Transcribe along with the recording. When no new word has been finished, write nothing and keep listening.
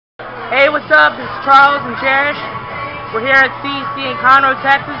Hey, what's up? This is Charles and Cherish. We're here at CEC in Conroe,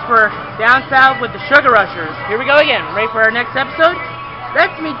 Texas for Down South with the Sugar Rushers. Here we go again. Ready for our next episode?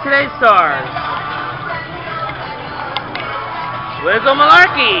 Let's meet today's stars. Wizzle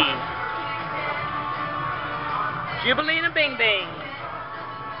Malarkey, Jubileena Bing Bing,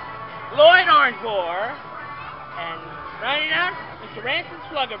 Lloyd Orangeboar, and rounding out, Mr. Ranson's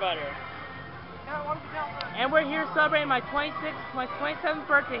Slugger Butter. And we're here celebrating my 27th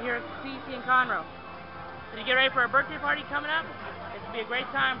birthday here at CEC in Conroe. So you get ready for a birthday party coming up? It's going to be a great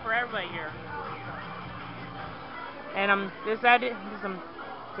time for everybody here. And just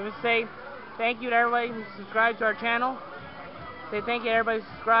to say thank you to everybody who subscribed to our channel. Say thank you to everybody who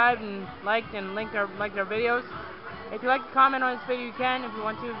subscribed and liked and liked our videos. If you'd like to comment on this video, you can. If you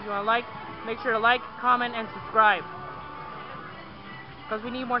want to like, make sure to like, comment, and subscribe. Because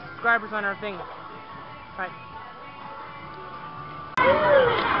we need more subscribers on our thing. Alright.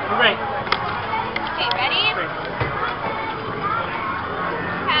 We're ready. Okay, ready? Ready.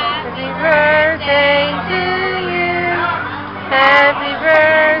 Happy birthday to you. Happy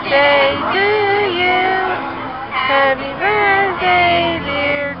birthday to you. Happy birthday,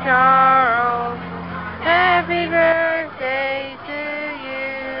 dear Charles. Happy birthday to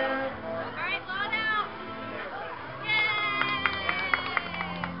you. Alright, blow it out. Yay!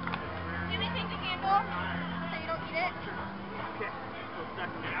 Can we take the candle so you don't eat it? Okay.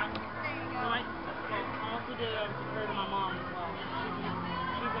 There you go. I also did a prayer to my mom as well.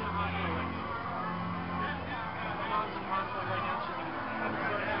 She's in the hospital right now. My mom's in the hospital right now. She's in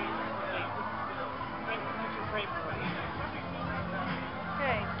pray for her.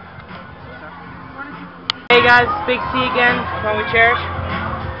 Okay. Hey guys, it's Big C again from We Cherish.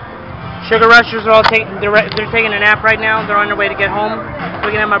 Sugar Rushers are all they're taking a nap right now. They're on their way to get home. So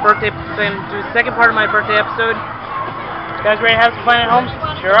we can have my birthday, do the second part of my birthday episode. You guys ready to have some fun at home?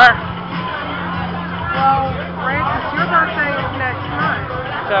 Sure are. Well, Francis, your birthday is next month.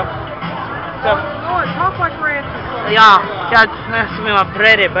 So, Go on, talk like Francis. yeah, that's my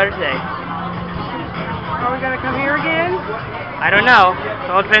birthday. Are we going to come here again? I don't know. It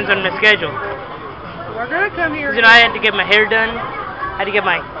all depends on the schedule. We're going to come here You know, I had to get my hair done. I had to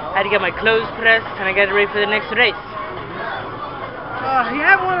get my clothes pressed, and I got ready for the next race. You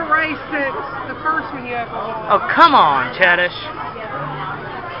haven't won a race since the first one you ever won. Oh, come on, Chadish.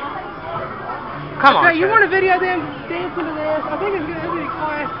 Come on, Okay, you Chadish. want a video of them dancing to this? I think it's going to be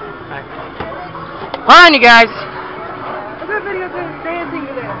classic. Hold on, you guys. Let's have a video of them dancing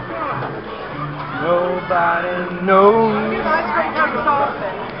to this. Come on. Nobody knows. Get ice cream from the sauce.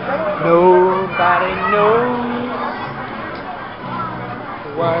 Nobody knows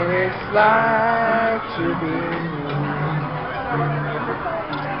what it's like to be you.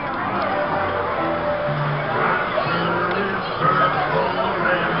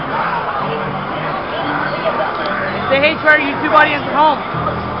 Say hey to our YouTube audience at home.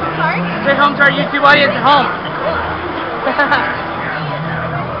 Sorry? Say home to our YouTube audience at home.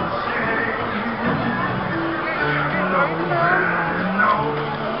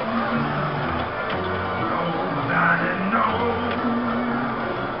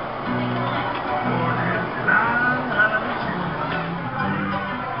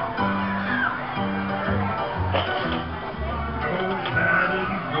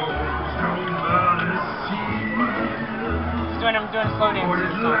 I'm doing a slow dance.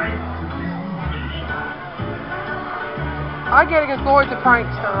 I get against Lloyd the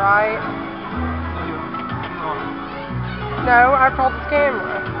prankster, right? No, I told the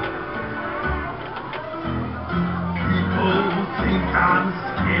camera. People think I'm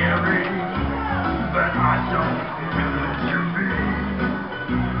scary, but I don't really be.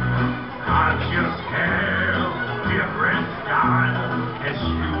 I just have different styles, as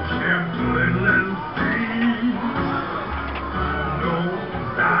you can clearly see.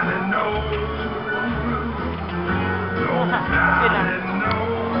 Nobody knows.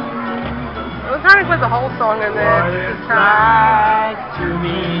 We're trying to put the whole song in there. What it's like to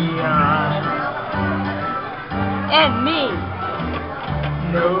be young. And me.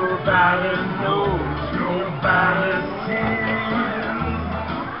 Nobody knows, nobody sees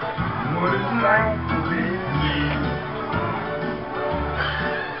what it's like to be you.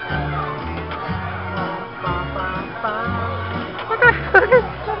 What the fuck is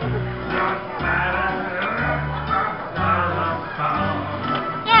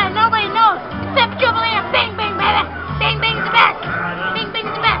Yeah, nobody knows except Jubileena Bing Bing, baby. Bing Bing's the best. Bing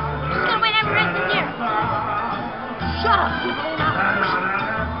Bing's the best. She's gonna win every race this year. Shut up, Jubileena.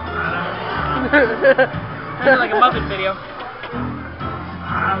 Sounded like a Muppet video.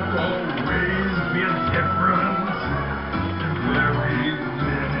 I've always been different, very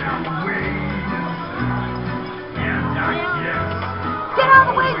many ways.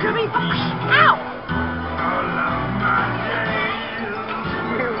 Ow! all of my days.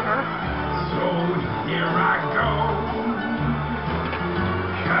 So here I go.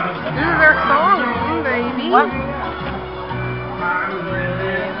 'Cause This is their song, baby. What? I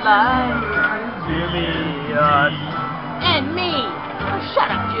really Like like Jimmy, us. And me. Oh, shut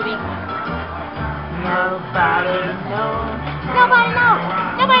up, Juby. Nobody knows. Nobody knows.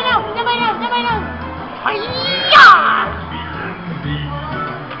 Nobody knows. Nobody knows. Nobody knows. Hi-ya! feeling deep.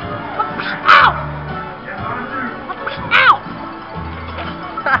 Ow! Yes, I do. Ow!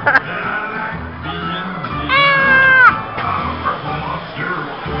 I like being deep. Ah! Monster,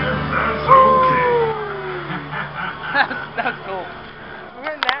 if that's okay. That's cool. We're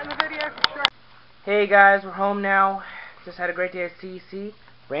getting that in the video for sure. Hey guys, we're home now. Just had a great day at CEC.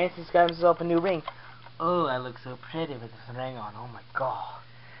 Branson's got himself a new ring. Oh, I look so pretty with this ring on. Oh my god.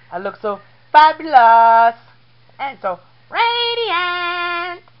 I look so fabulous. And so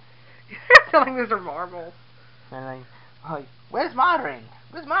radiant. You're telling those are marbles. And like, where's my ring?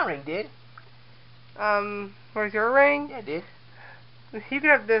 Where's my ring, dude? Where's your ring? Yeah, dude. You could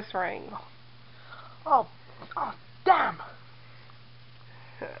have this ring. Oh, damn.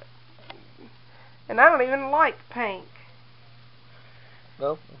 And I don't even like pink.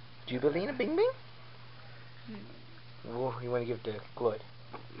 Well, Jubilina Bing Bing? Oh, you want to give it to Gloyd?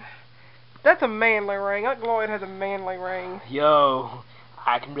 That's a manly ring. That Gloyd has a manly ring. Yo,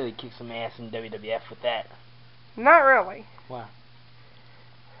 I can really kick some ass in WWF with that. Not really. Why?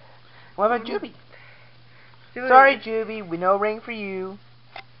 What about Juby? Julie- Sorry, Juby, we no ring for you.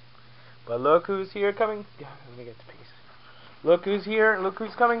 But look who's here coming. Let me get the piece. Look who's here. Look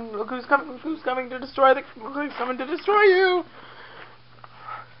who's coming. Look who's coming. Look who's coming to destroy the. Look who's coming to destroy you.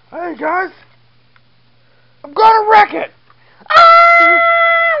 Hey guys, I'm gonna wreck it. Ah!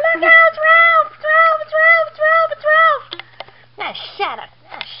 Look out! It's Ralph! It's Ralph! It's Ralph! It's Ralph! It's Ralph! Now shut up!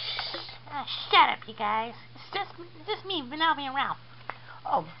 Shut up, you guys. It's just me, Vanellope, and Ralph.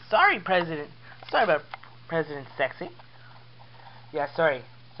 Oh, sorry, President. Sorry about President Sexy. Yeah, sorry.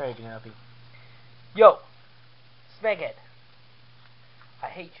 Sorry, Vanellope. Yo, Smeghead. I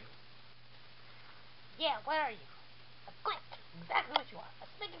hate you. Yeah, what are you? A glitch. Exactly what you are. A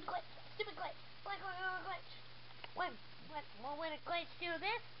stinking glitch. A stupid glitch. Glitch. When a glitch do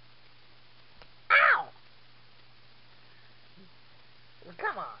this? Ow!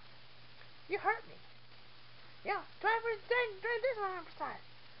 Come on. You hurt me. Yeah, try this one on the side.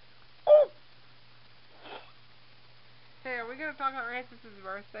 Oh! Hey, are we going to talk about Rancis's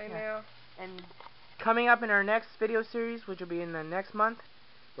birthday now? And coming up in our next video series, which will be in the next month,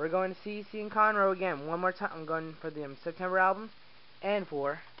 we're going to CEC in Conroe again. One more time. I'm going for the September album and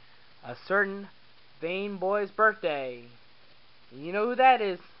for a certain Vain Boy's birthday. You know who that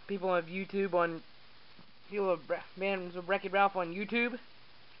is? People of YouTube on Bands of Wreck-It Ralph on YouTube.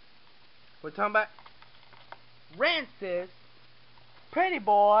 We're talking about Rancis, Pretty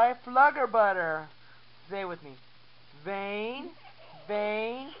Boy, Fluggerbutter. Say it with me. Vain,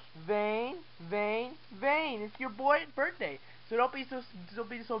 vain, vain, vain, vain. It's your boy's birthday, so don't be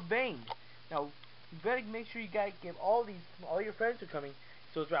so vain. Now, you better make sure you gotta give all your friends are coming.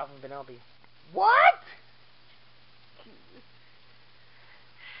 So it's Ralph and Vanellope. What?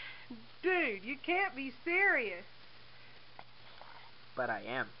 Dude, you can't be serious. But I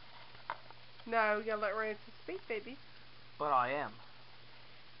am. No, we gotta let Rancis speak, baby. But I am.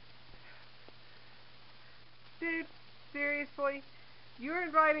 Dude, seriously? You're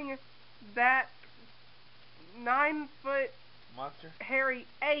inviting that 9-foot Monster? hairy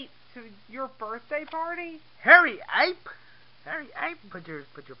ape to your birthday party? Harry Ape? Harry Ape? Put your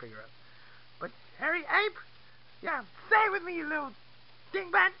finger up. But Harry Ape? Yeah, say it with me, you little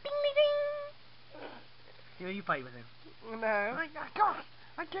dingbat. Ding ding ding. You know, you fight with him. No. Come on.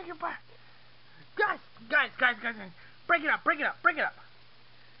 I take your back. Guys. Break it up.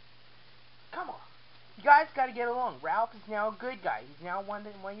 Come on. You guys gotta get along. Ralph is now a good guy. He's now one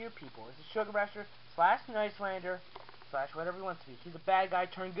of your people. He's a sugar rusher / Nicelander / whatever he wants to be. He's a bad guy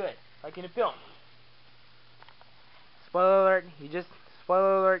turned good, like in a film. Spoiler alert, you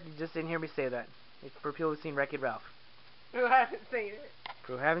just didn't hear me say that. It's for people who've seen Wreck-It Ralph. Who hasn't seen it?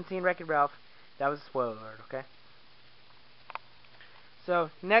 For who haven't seen Wreck-It Ralph, that was a spoiler alert, okay? So,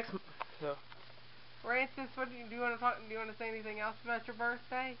 Rancis, what do you want to talk? Do you want to say anything else about your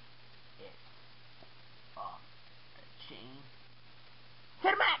birthday? The chain. To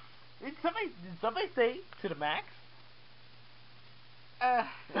the max! Did somebody say to the max? Oh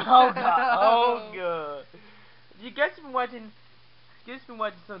god, oh god. You guys have been watching some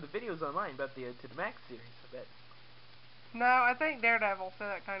of the videos online about the To the Max series, I bet. No, I think Daredevil said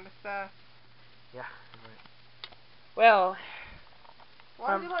that kind of stuff. Yeah, right. Well,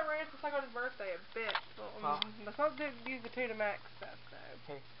 Why would you let Rancis talk on his birthday? A bit. Well, Let's not use the 2 to max stuff,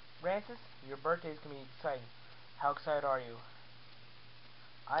 though. Okay, Rancis, your birthday is gonna be exciting. How excited are you?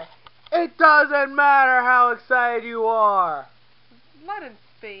 It doesn't matter how excited you are. Let him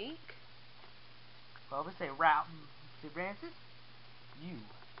speak. Well, let's say Rancis, you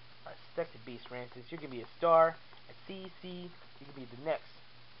are a sexy beast, Rancis. You're gonna be a star at CEC. You can be the next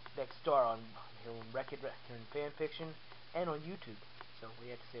star on here on Record, here in fan fiction, and on YouTube. So what do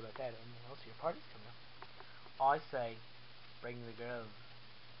you have to say about that? And also your party's coming up. I say, bring the girls,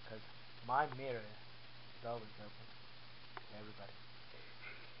 because my mirror is always open to everybody.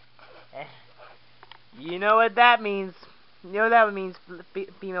 And you know what that means. You know what that means,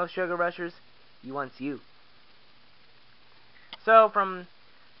 female sugar rushers. He wants you. So from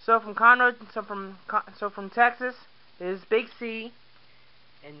Texas, this is Big C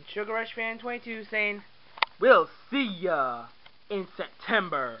and Sugar Rush Fan 22 saying, "We'll see ya in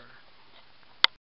September."